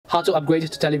How to upgrade to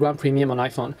Telegram Premium on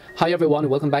iPhone. Hi everyone,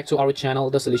 welcome back to our channel,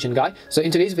 The Solution Guy. So in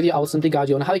today's video, I will simply guide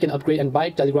you on how you can upgrade and buy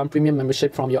Telegram Premium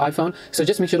membership from your iPhone. So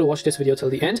just make sure to watch this video till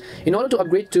the end. In order to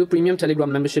upgrade to Premium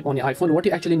Telegram membership on your iPhone, what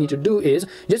you actually need to do is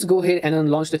just go ahead and then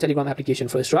launch the Telegram application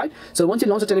first, right? So once you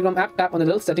launch the Telegram app, tap on the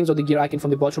little settings or the gear icon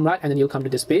from the bottom right, and then you'll come to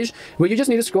this page where you just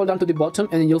need to scroll down to the bottom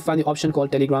and then you'll find the option called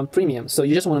Telegram Premium. So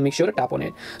you just want to make sure to tap on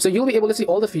it. So you'll be able to see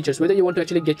all the features, whether you want to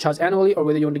actually get charged annually or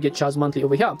whether you want to get charged monthly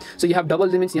over here. So you have double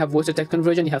limits, you have voice to text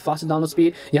conversion, you have faster download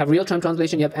speed, you have real-time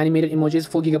translation, you have animated emojis,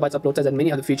 4 gigabytes upload size, and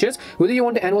many other features. Whether you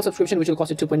want the annual subscription, which will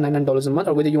cost you $2.99 a month,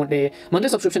 or whether you want a monthly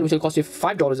subscription, which will cost you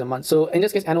 $5 a month. So in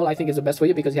this case, annual I think is the best for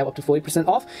you because you have up to 40%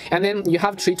 off. And then you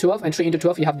have 312 and 3 into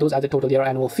 12, you have those as a total year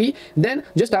annual fee. Then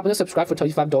just tap on the subscribe for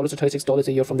 $35 or $36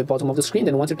 a year from the bottom of the screen.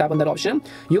 Then once you tap on that option,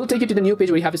 you'll take you to the new page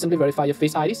where you have to simply verify your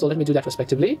Face ID. So let me do that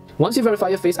respectively. Once you verify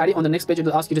your Face ID, on the next page it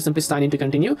will ask you to simply sign in to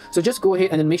continue. So just go ahead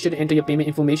and then make sure to enter your payment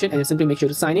information and then simply make sure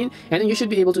to sign in, and then you should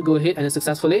be able to go ahead and then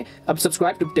successfully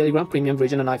subscribe to Telegram Premium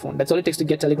version on iPhone. That's all it takes to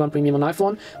get Telegram Premium on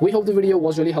iPhone. We hope the video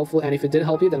was really helpful, and if it did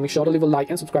help you, then make sure to leave a like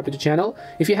and subscribe to the channel.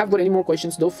 If you have got any more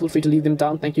questions though, feel free to leave them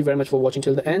down. Thank you very much for watching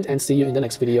till the end, and see you in the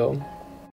next video.